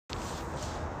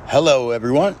Hello,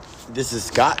 everyone. This is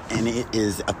Scott, and it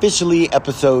is officially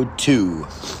episode 2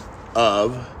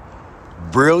 of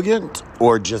Brilliant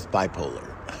or Just Bipolar.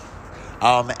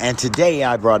 And today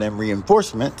I brought in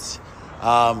reinforcements.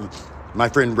 My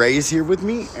friend Ray is here with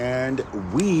me, and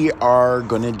we are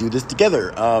going to do this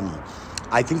together.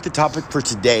 I think the topic for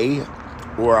today,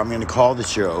 or I'm going to call the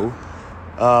show,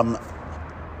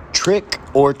 Trick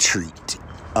or Treat,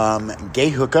 gay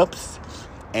hookups,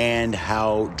 and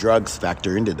how drugs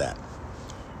factor into that.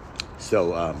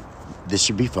 So, this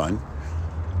should be fun.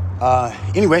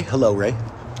 Anyway, hello, Ray.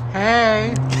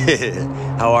 Hey.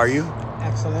 How are you?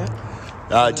 Excellent.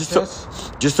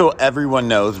 Just so everyone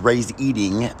knows, Ray's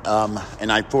eating, and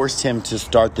I forced him to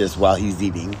start this while he's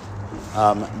eating,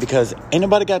 because ain't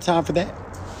nobody got time for that.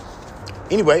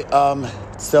 Anyway,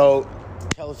 so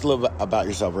tell us a little bit about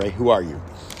yourself, Ray. Who are you?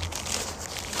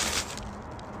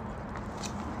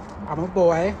 I'm a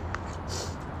boy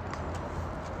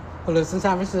who lives in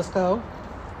San Francisco.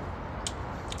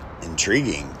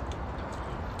 Intriguing.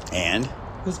 And?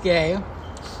 Who's gay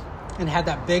and had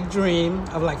that big dream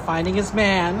of finding his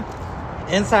man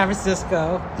in San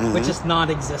Francisco, which is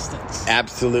non-existent.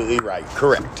 Absolutely right.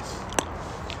 Correct.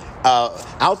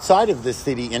 Outside of this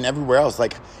city and everywhere else,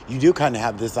 you do kind of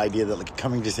have this idea that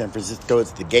coming to San Francisco,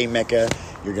 it's the gay mecca.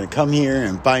 You're going to come here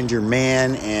and find your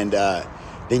man, and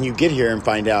then you get here and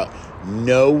find out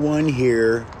no one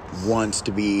here wants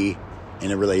to be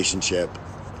in a relationship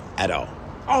at all.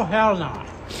 Oh, hell no.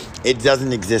 It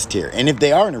doesn't exist here. And if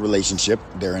they are in a relationship,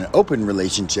 they're in open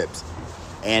relationships.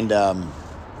 And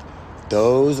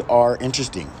those are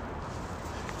interesting.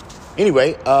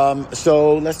 Anyway,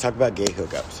 so let's talk about gay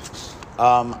hookups.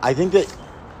 I think that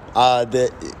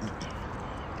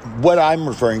what I'm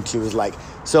referring to is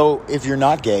so if you're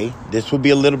not gay, this would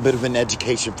be a little bit of an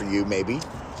education for you, maybe.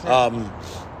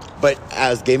 But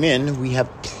as gay men, we have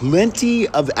plenty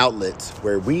of outlets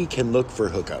where we can look for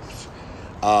hookups.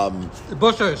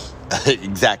 Bushes.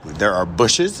 Exactly. There are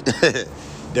bushes.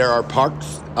 There are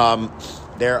parks.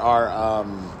 There are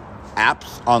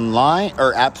apps online,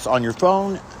 or apps on your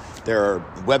phone. There are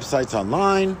websites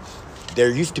online. There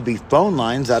used to be phone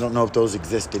lines. I don't know if those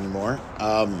exist anymore.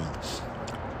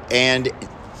 And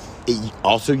it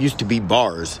also used to be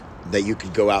bars that you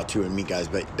could go out to and meet guys,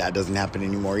 but that doesn't happen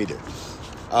anymore either.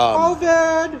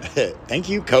 COVID. Thank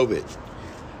you, COVID.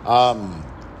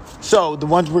 So the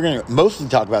ones we're going to mostly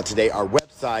talk about today are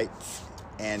websites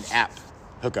and app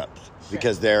hookups,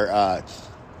 because they're the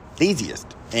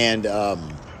easiest. And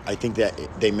I think that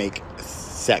they make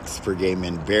sex for gay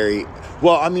men very...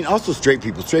 Well, I mean, also straight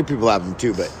people. Straight people have them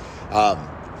too, but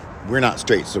we're not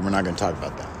straight, so we're not going to talk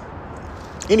about that.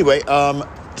 Anyway,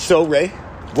 so Ray,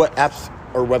 what apps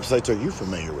or websites are you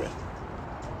familiar with?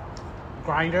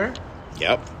 Grindr.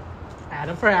 Yep.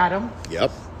 Adam for Adam.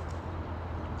 Yep.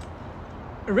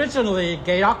 Originally,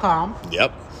 gay.com.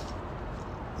 Yep.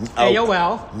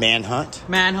 AOL. Manhunt.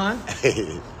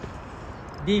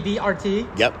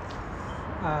 BBRT. Yep.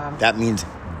 That means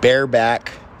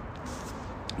bareback.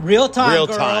 Real time. Real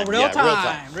girl. time. Real Yeah,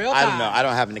 time. Real time. I don't know. I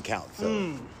don't have an account.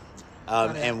 So.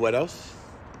 And what else?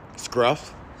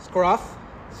 Scruff.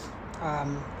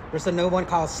 There's a new one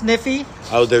called Sniffy.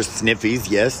 Oh, there's Sniffies.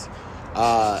 Yes.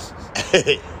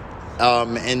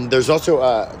 And there's also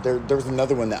there was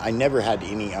another one that I never had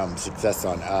any success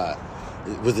on.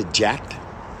 Was it Jacked?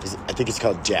 I think it's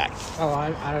called Jacked. Oh,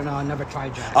 I don't know. I never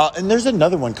tried Jacked. And there's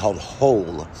another one called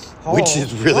Hole, which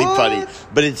is really funny,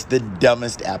 but it's the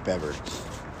dumbest app ever.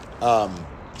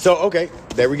 So okay,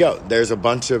 there we go. There's a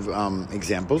bunch of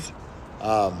examples.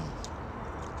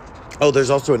 There's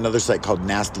also another site called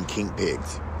Nasty Kink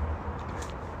Pigs.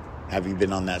 Have you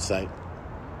been on that site?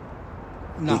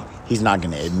 No. He's not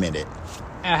going to admit it.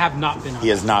 I have not been on He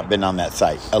has not been on that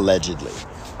site, allegedly.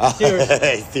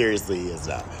 Seriously. Seriously, he is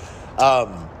not.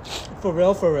 For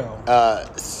real.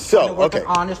 So, work okay. an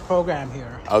honest program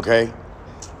here. Okay.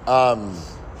 All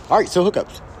right, so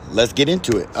hookups. Let's get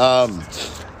into it.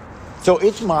 So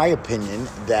it's my opinion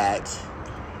that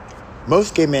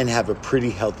most gay men have a pretty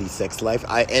healthy sex life.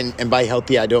 And by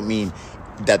healthy, I don't mean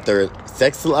that their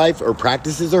sex life or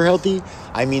practices are healthy.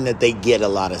 I mean that they get a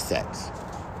lot of sex.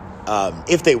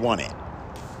 If they want it.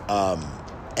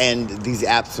 And these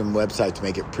apps and websites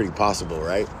make it pretty possible,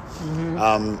 right?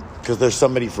 Because there's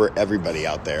somebody for everybody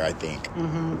out there, I think.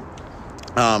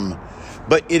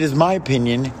 But it is my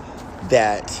opinion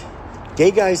that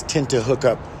gay guys tend to hook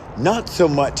up not so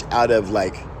much out of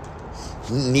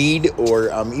need or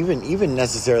even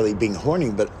necessarily being horny,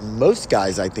 but most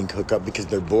guys, I think, hook up because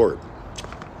they're bored.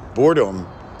 Boredom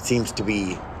seems to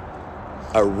be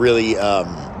a really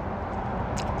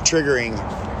triggering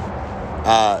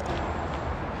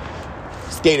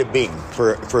state of being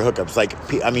for hookups. Like,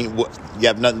 I mean, you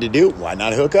have nothing to do. Why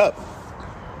not hook up?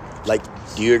 Like,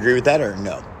 do you agree with that or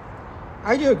no?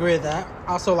 I do agree with that.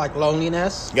 Also, like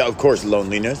loneliness. Yeah, of course,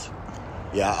 loneliness.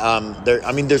 Yeah,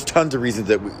 there's tons of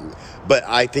reasons but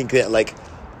I think that like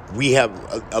we have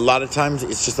a lot of times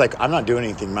it's just like I'm not doing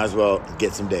anything. Might as well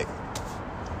get some dick,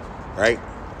 right?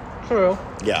 True.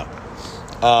 Yeah.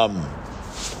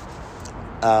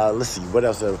 Let's see what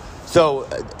else. So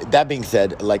that being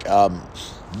said, like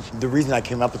the reason I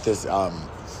came up with this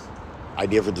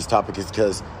idea for this topic is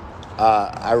because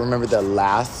I remember the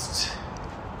last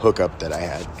hookup that I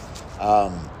had.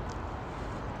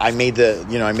 I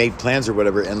made plans or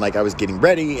whatever, and like I was getting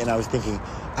ready, and I was thinking,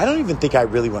 I don't even think I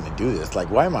really want to do this. Like,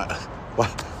 why am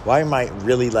I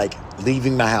really like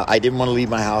leaving my house? I didn't want to leave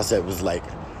my house. It was like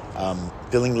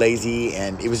feeling lazy,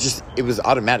 and it was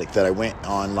automatic that I went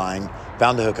online,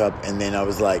 found the hookup, and then I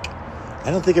was like, I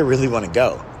don't think I really want to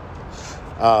go.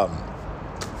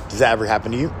 Does that ever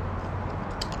happen to you?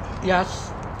 Yes.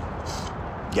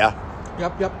 Yeah.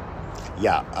 Yep.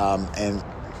 Yeah. And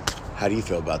how do you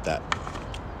feel about that?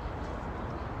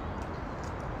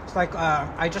 It's like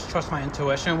I just trust my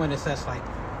intuition when it says like,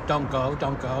 don't go,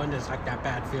 and there's like that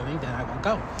bad feeling, then I won't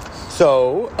go.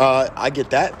 So I get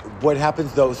that. What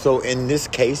happens though? So in this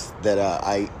case that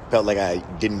I felt like I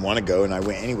didn't want to go and I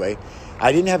went anyway,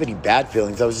 I didn't have any bad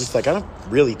feelings. I was just like, I don't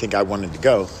really think I wanted to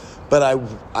go, but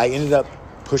I ended up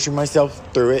pushing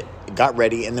myself through it, got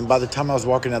ready, and then by the time I was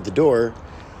walking out the door,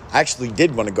 I actually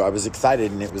did want to go. I was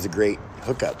excited, and it was a great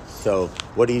hookup. So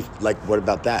what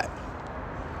about that?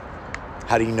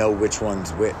 How do you know which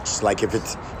one's which? Like if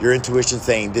it's your intuition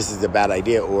saying this is a bad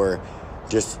idea, or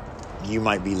just you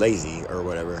might be lazy or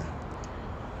whatever.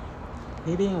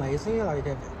 Me being lazy, like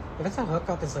if it's a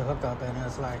hookup, it's a hookup, and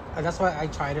it's like that's why I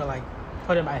try to like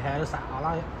put in my head. It's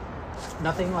like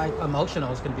nothing like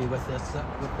emotional is gonna be with this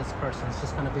person. It's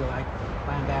just gonna be like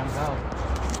bam, bam, go.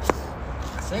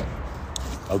 That's it.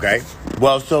 Okay.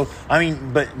 Well, so, I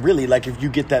mean, but really, like, if you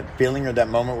get that feeling or that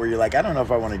moment where you're like, I don't know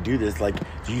if I want to do this, like,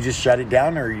 do you just shut it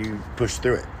down or you push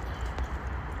through it?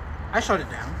 I shut it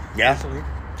down. Yeah? Absolutely.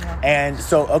 Yeah. And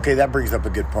so, okay, that brings up a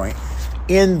good point.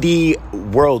 In the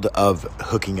world of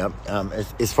hooking up,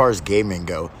 as far as gay men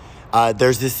go,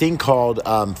 there's this thing called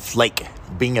flake,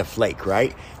 being a flake,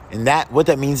 right? And what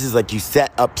that means is, like, you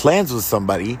set up plans with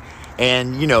somebody,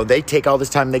 and, you know, they take all this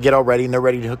time, they get all ready, and they're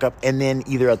ready to hook up. And then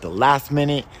either at the last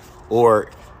minute or,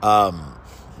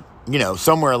 you know,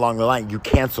 somewhere along the line, you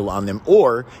cancel on them.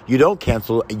 Or you don't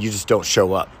cancel and you just don't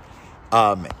show up.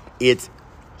 It's,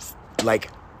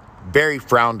 like, very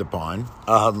frowned upon.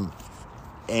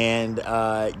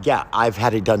 Yeah, I've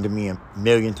had it done to me a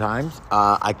million times.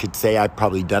 I could say I've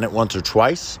probably done it once or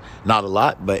twice. Not a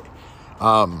lot, but,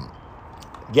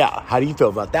 yeah. How do you feel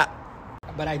about that?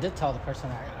 But I did tell the person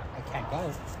I can't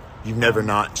go. You've never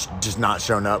not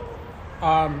shown up?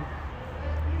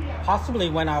 Possibly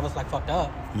when I was like fucked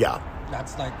up. Yeah.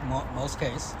 That's like most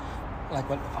case. Like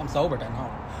when I'm sober, then no.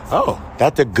 Oh,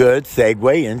 that's a good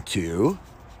segue into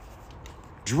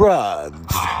drugs.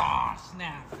 Oh,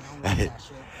 snap. I don't like that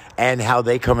shit. And how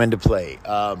they come into play.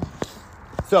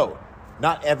 So,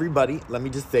 not everybody, let me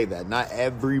just say that, not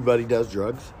everybody does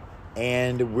drugs.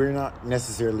 And we're not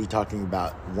necessarily talking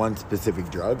about one specific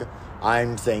drug.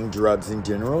 I'm saying drugs in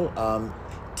general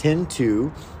tend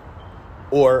to,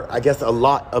 or I guess a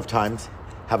lot of times,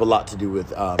 have a lot to do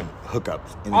with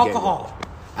hookups. In the Alcohol.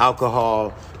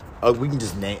 Alcohol. We can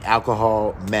just name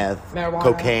alcohol, meth, marijuana,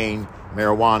 cocaine,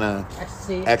 marijuana,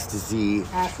 ecstasy,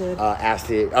 acid.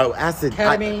 Acid.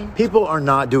 Ketamine. People are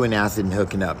not doing acid and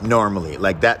hooking up normally.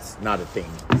 Like, that's not a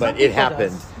thing. But it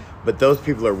happens. Does. But those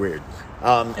people are weird.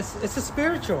 It's a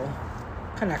spiritual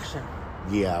connection.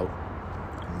 Yeah.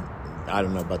 I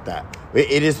don't know about that.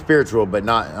 It is spiritual, but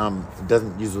not. It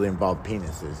doesn't usually involve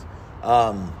penises.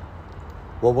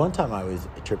 Well, one time I was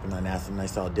tripping on acid and I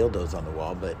saw dildos on the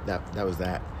wall, but that was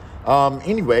that.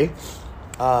 Anyway,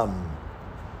 what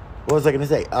was I gonna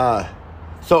say? Yeah,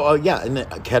 and the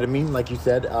ketamine, like you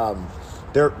said,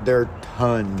 there are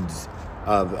tons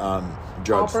of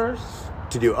drugs. Poppers.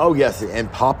 To do. Oh, yes, and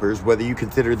poppers, whether you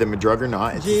consider them a drug or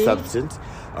not, it's a substance.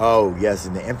 Oh, yes,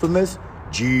 and the infamous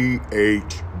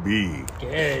GHB.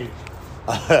 Gay.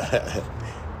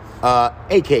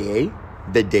 AKA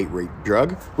the date rape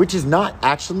drug, which is not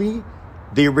actually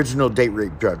the original date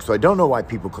rape drug. So I don't know why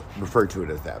people refer to it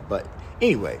as that. But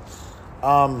anyway,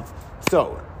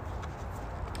 so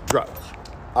drugs.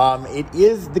 It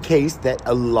is the case that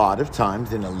a lot of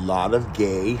times in a lot of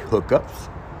gay hookups,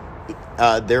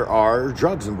 there are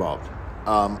drugs involved.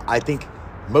 I think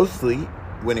mostly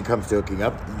when it comes to hooking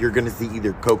up, you're going to see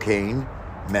either cocaine,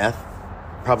 meth,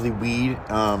 probably weed,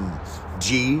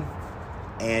 G,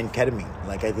 and ketamine.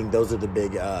 Like, I think those are the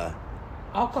big...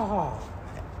 Alcohol.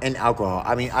 And alcohol.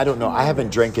 I mean, I don't know. I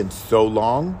haven't drank in so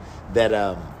long that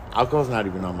alcohol's not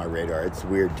even on my radar. It's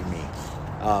weird to me.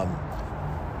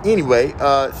 Anyway,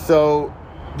 so,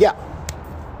 yeah.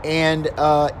 And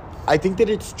I think that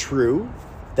it's true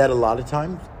that a lot of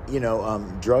times,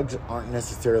 drugs aren't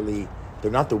necessarily... They're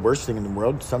not the worst thing in the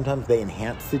world. Sometimes they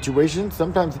enhance situations.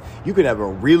 Sometimes you could have a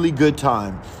really good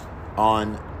time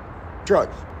on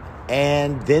drugs.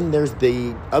 And then there's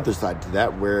the other side to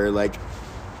that where, like,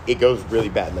 it goes really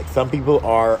bad. Like, some people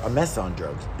are a mess on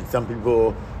drugs. And some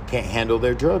people can't handle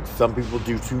their drugs. Some people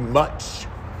do too much.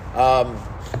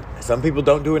 Some people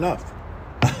don't do enough.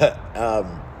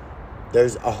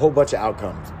 There's a whole bunch of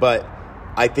outcomes. But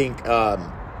I think,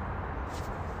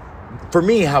 for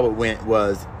me, how it went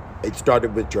was... It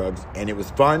started with drugs, and it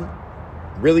was fun,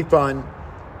 really fun,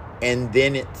 and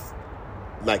then it's,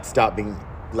 like, stopped being,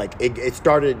 like, it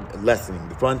started lessening.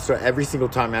 The fun started, every single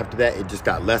time after that, it just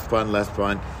got less fun,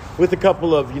 with a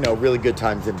couple of, really good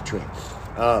times in between.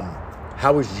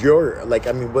 How was your, like,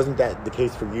 I mean, wasn't that the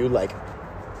case for you? Like,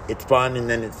 it's fun, and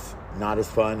then it's not as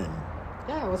fun, and...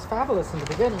 Yeah, it was fabulous in the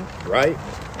beginning. Right?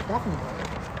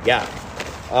 Definitely. Yeah.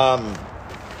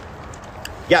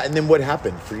 Yeah, and then what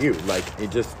happened for you? Like,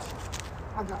 it just...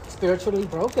 I got spiritually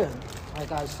broken.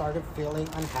 Like, I started feeling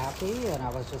unhappy, and I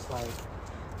was just, like,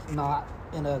 not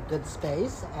in a good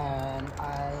space, and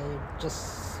I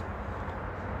just...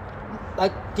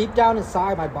 Like, deep down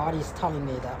inside, my body's telling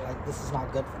me that, like, this is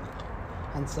not good for me.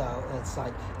 And so, it's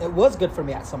like, it was good for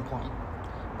me at some point.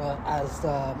 But as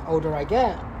older I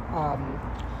get,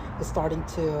 it's starting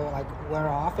to, like, wear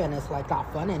off, and it's, like,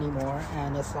 not fun anymore,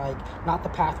 and it's, like, not the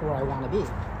path where I want to be.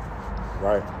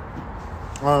 Right.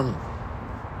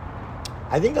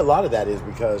 I think a lot of that is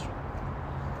because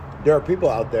there are people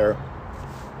out there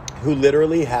who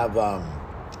literally have,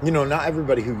 not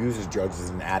everybody who uses drugs is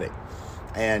an addict.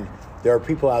 And there are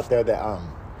people out there that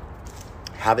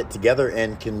have it together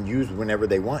and can use whenever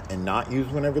they want and not use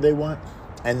whenever they want.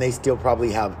 And they still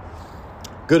probably have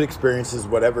good experiences,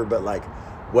 whatever. But, like,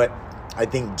 what I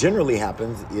think generally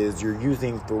happens is you're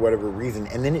using for whatever reason,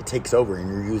 and then it takes over and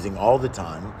you're using all the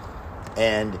time.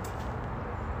 And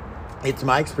it's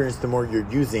my experience, the more you're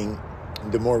using,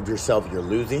 the more of yourself you're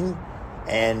losing.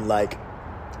 And, like,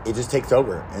 it just takes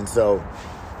over. And so,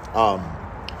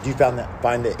 do you find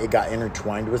that it got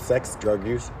intertwined with sex, drug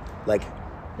use? Like,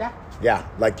 yeah,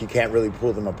 like, you can't really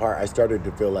pull them apart. I started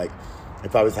to feel like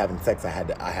if I was having sex, I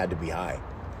had to be high.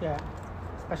 Yeah,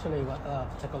 especially with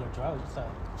particular drugs. So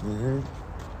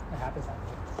it happens that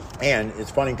way. And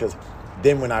it's funny because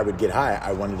then when I would get high,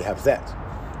 I wanted to have sex.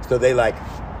 So they, like,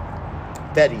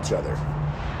 fed each other.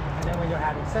 And then when you're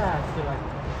having sex, you're, like,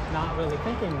 not really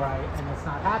thinking right, and it's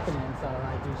not happening. So,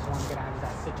 like, you just want to get out of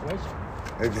that situation.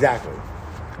 Exactly.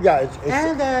 Yeah. It's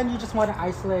and then you just want to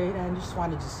isolate, and you just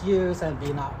want to just use and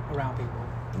be not around people.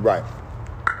 Right.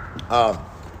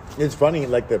 It's funny,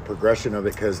 like, the progression of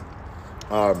it, because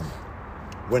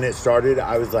when it started,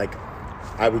 I was like,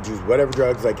 I would use whatever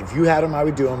drugs. Like, if you had them, I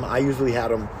would do them. I usually had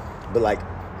them. But, like,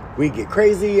 we'd get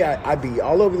crazy. I'd be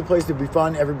all over the place. It'd be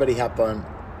fun. Everybody have fun.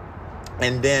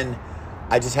 And then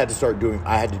I just had to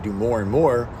I had to do more and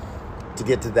more to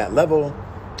get to that level.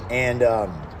 And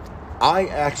I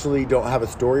actually don't have a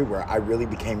story where I really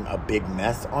became a big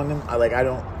mess on them. I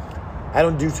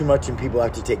don't do too much and people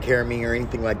have to take care of me or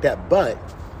anything like that. But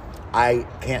I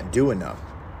can't do enough.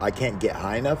 I can't get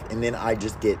high enough. And then I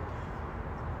just get,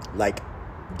 like,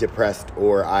 depressed,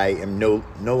 or I am no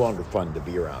longer fun to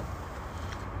be around.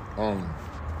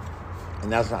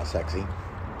 And that's not sexy.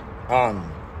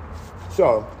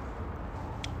 So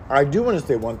I do want to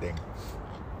say one thing.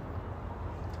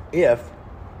 If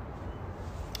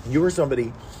you are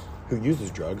somebody who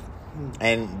uses drugs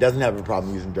and doesn't have a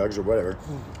problem using drugs or whatever,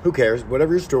 who cares?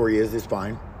 Whatever your story is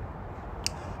fine.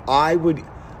 I would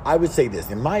say this,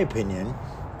 in my opinion,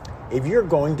 if you're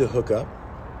going to hook up,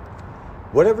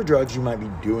 whatever drugs you might be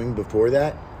doing before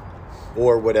that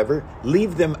or whatever,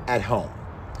 leave them at home.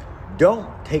 Don't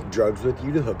take drugs with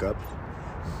you to hookups.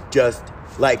 Just,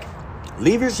 like,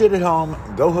 leave your shit at home,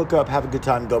 go hook up, have a good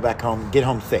time, go back home, get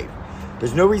home safe.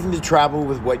 There's no reason to travel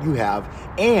with what you have.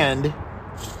 And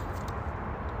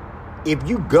if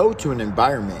you go to an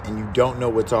environment and you don't know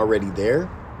what's already there,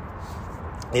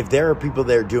 if there are people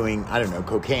there doing, I don't know,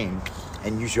 cocaine,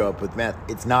 and you show up with meth,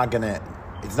 it's not gonna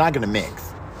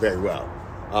mix very well.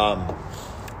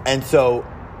 And so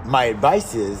my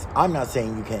advice is, I'm not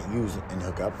saying you can't use and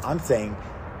hook up. I'm saying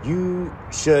you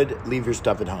should leave your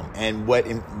stuff at home. And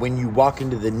when you walk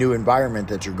into the new environment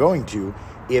that you're going to,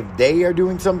 if they are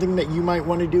doing something that you might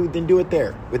want to do, then do it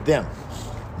there with them.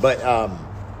 But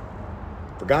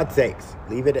for God's sakes,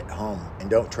 leave it at home and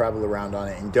don't travel around on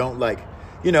it, and don't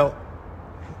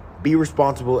be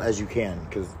responsible as you can,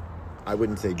 because I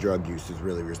wouldn't say drug use is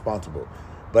really responsible,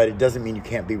 but it doesn't mean you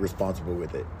can't be responsible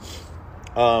with it.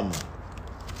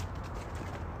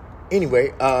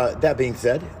 Anyway, that being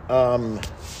said,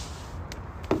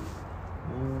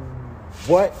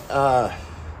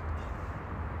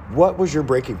 what was your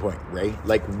breaking point, Ray?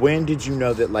 Like, when did you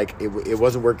know that like it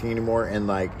wasn't working anymore, and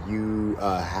like you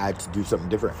had to do something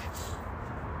different?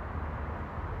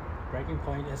 Breaking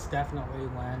point is definitely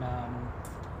when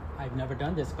I've never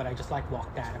done this, but I just like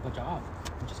walked out of a job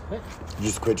and just quit. You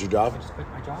just quit your job? I just quit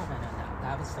my job, and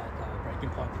that was like a breaking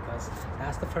point, because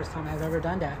that's the first time I've ever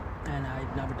done that, and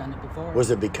I'd never done it before. Was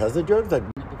it because of drugs? Like,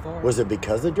 was it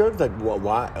because of drugs? Like,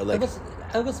 why? Like,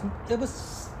 it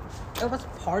was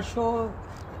partial.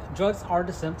 Drugs are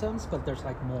the symptoms, but there's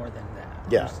like more than that.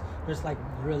 Yeah. There's like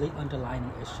really underlying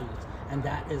issues, and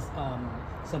that is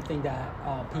something that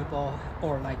people,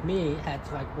 or like me, had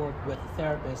to like work with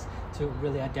therapists to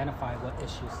really identify what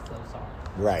issues those are.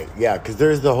 Right. Yeah. Because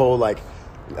there's the whole like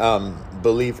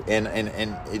belief, and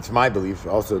it's my belief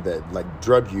also that like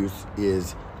drug use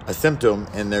is a symptom,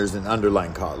 and there's an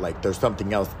underlying cause. Like there's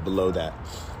something else below that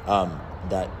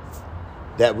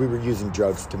that we were using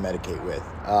drugs to medicate with.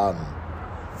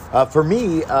 For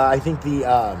me, I think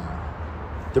the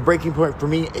breaking point for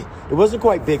me, it wasn't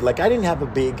quite big. Like I didn't have a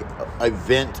big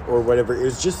event or whatever. It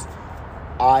was just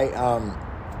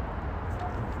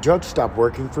drugs stopped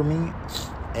working for me,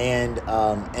 and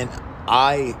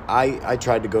I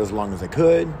tried to go as long as I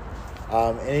could,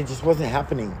 and it just wasn't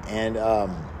happening, and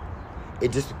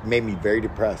it just made me very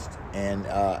depressed. And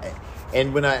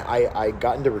when I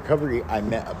got into recovery, I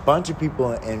met a bunch of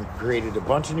people and created a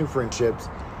bunch of new friendships,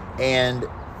 and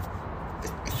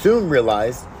soon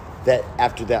realized that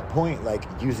after that point, like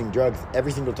using drugs,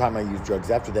 every single time I use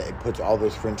drugs after that, it puts all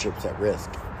those friendships at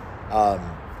risk.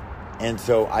 And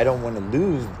so I don't want to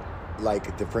lose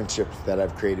like the friendships that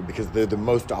I've created, because they're the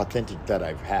most authentic that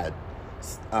I've had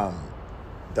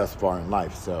thus far in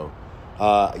life. So,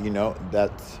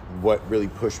 that's what really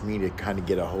pushed me to kind of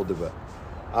get a hold of it.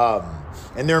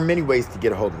 And there are many ways to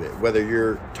get a hold of it, whether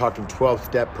you're talking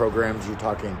 12-step programs, you're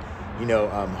talking,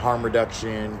 harm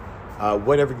reduction,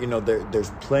 whatever,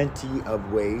 there's plenty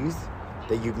of ways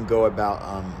that you can go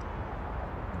about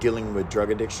dealing with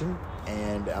drug addiction.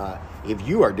 And if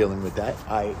you are dealing with that,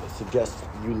 I suggest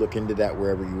you look into that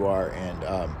wherever you are,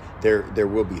 and there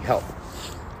will be help.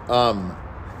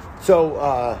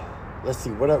 So let's see,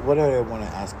 what do I want to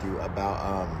ask you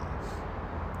about?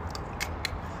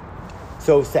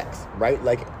 So sex, right?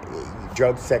 Like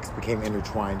drugs, sex became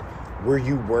intertwined. Were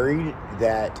you worried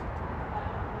that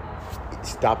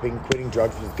quitting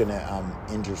drugs was going to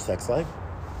end your sex life?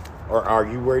 Or are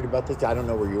you worried about this? I don't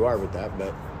know where you are with that,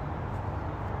 but...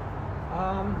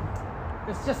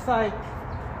 It's just like...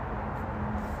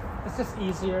 It's just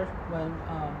easier when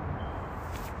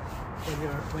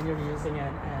you're using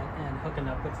it and hooking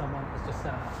up with someone. It's just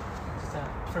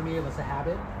for me, it was a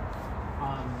habit.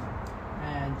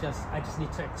 And I just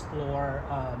need to explore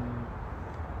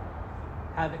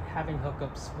having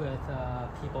hookups with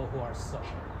people who are sober.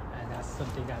 And that's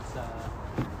something that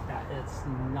it's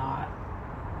not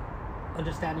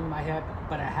understanding in my head,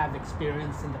 but I have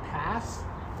experienced in the past,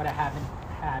 but I haven't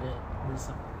had it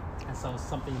recently. And so it's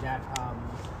something that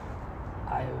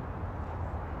I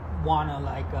want to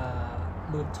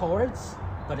move towards,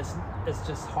 but it's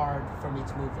just hard for me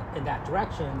to move in that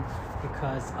direction,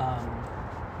 because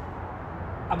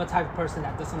I'm a type of person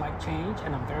that doesn't like change,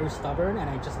 and I'm very stubborn, and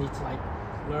I just need to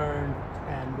learn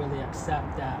and really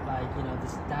accept that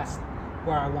that's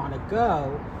where I want to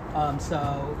go.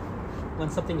 So when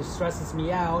something stresses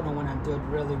me out, and when I'm doing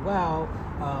really well,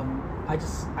 I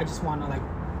just want to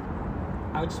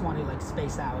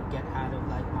space out, get out of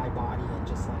my body, and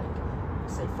just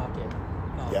say fuck it.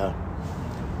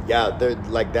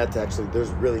 That's actually,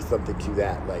 there's really something to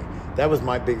that. That was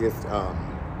my biggest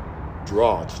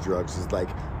draw to drugs, is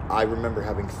I remember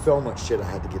having so much shit I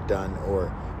had to get done,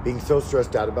 or being so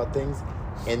stressed out about things,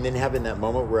 and then having that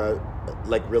moment where I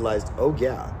realized, oh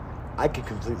yeah, I could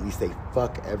completely say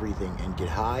fuck everything and get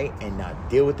high and not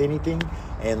deal with anything,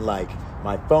 and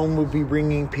my phone would be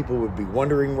ringing, people would be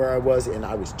wondering where I was, and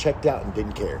I was checked out and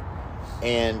didn't care.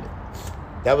 And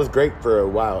that was great for a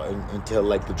while, until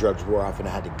the drugs wore off and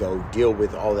I had to go deal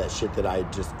with all that shit that I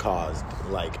had just caused.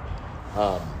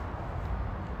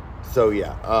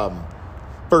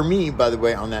 For me, by the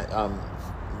way, on that,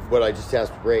 what I just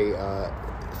asked Ray,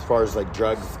 as far as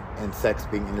drugs and sex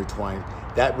being intertwined,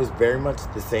 that was very much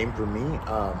the same for me.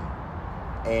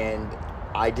 And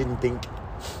I didn't think,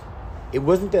 it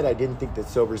wasn't that I didn't think that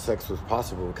sober sex was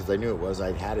possible, because I knew it was.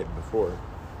 I'd had it before.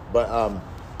 But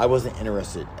I wasn't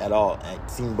interested at all. It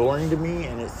seemed boring to me,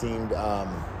 and it seemed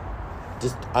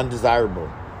just undesirable.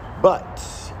 But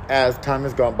as time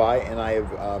has gone by, and I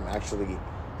have actually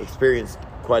experienced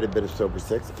quite a bit of sober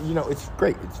sex, it's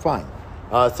great. It's fine.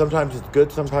 Sometimes it's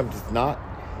good. Sometimes it's not.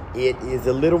 It is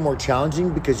a little more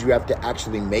challenging because you have to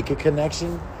actually make a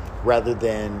connection rather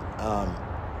than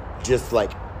just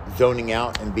like zoning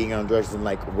out and being on drugs and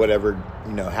like whatever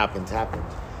happens.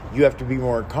 You have to be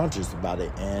more conscious about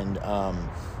it, and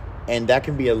that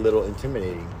can be a little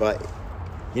intimidating. But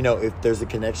if there's a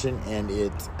connection and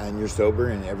you're sober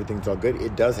and everything's all good,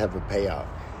 it does have a payout,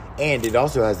 and it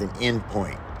also has an end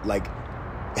point. Like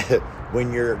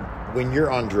when you're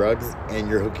on drugs and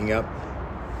you're hooking up,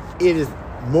 it is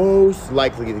most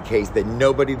likely the case that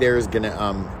nobody there is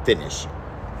gonna finish.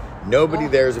 Nobody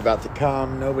there is about to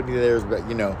come. Nobody there is about,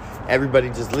 everybody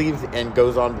just leaves and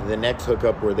goes on to the next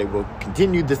hookup where they will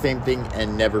continue the same thing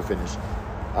and never finish.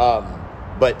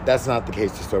 But that's not the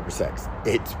case with sober sex.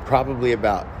 It's probably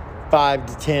about 5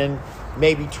 to 10,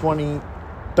 maybe 20,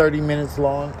 30 minutes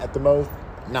long at the most.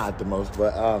 Not at the most,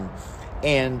 but,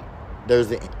 and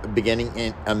there's a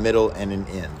beginning, a middle, and an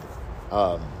end.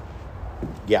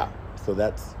 Yeah, so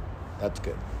that's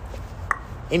good.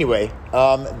 Anyway,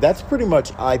 that's pretty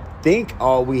much, I think,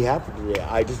 all we have for today.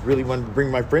 I just really wanted to bring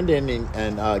my friend in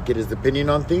and get his opinion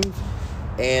on things.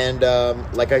 And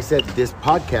like I said, this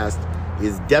podcast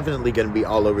is definitely going to be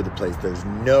all over the place. There's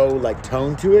no,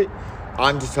 tone to it.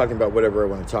 I'm just talking about whatever I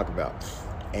want to talk about.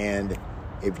 And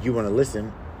if you want to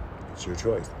listen, it's your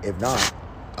choice. If not,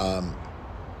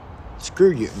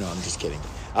 screw you. No, I'm just kidding.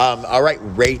 All right,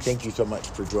 Ray, thank you so much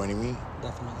for joining me.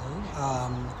 Definitely.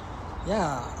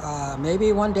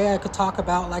 Maybe one day I could talk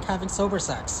about having sober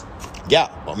sex. Yeah,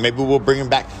 well, maybe we'll bring him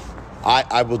back.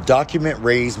 I will document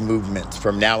Ray's movements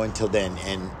from now until then,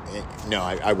 and no,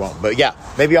 I won't. But yeah,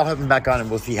 maybe I'll have him back on and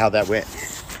we'll see how that went.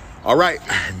 All right,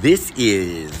 this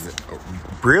is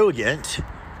Brilliant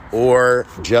or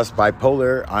Just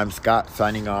Bipolar. I'm Scott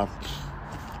signing off.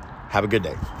 Have a good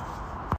day.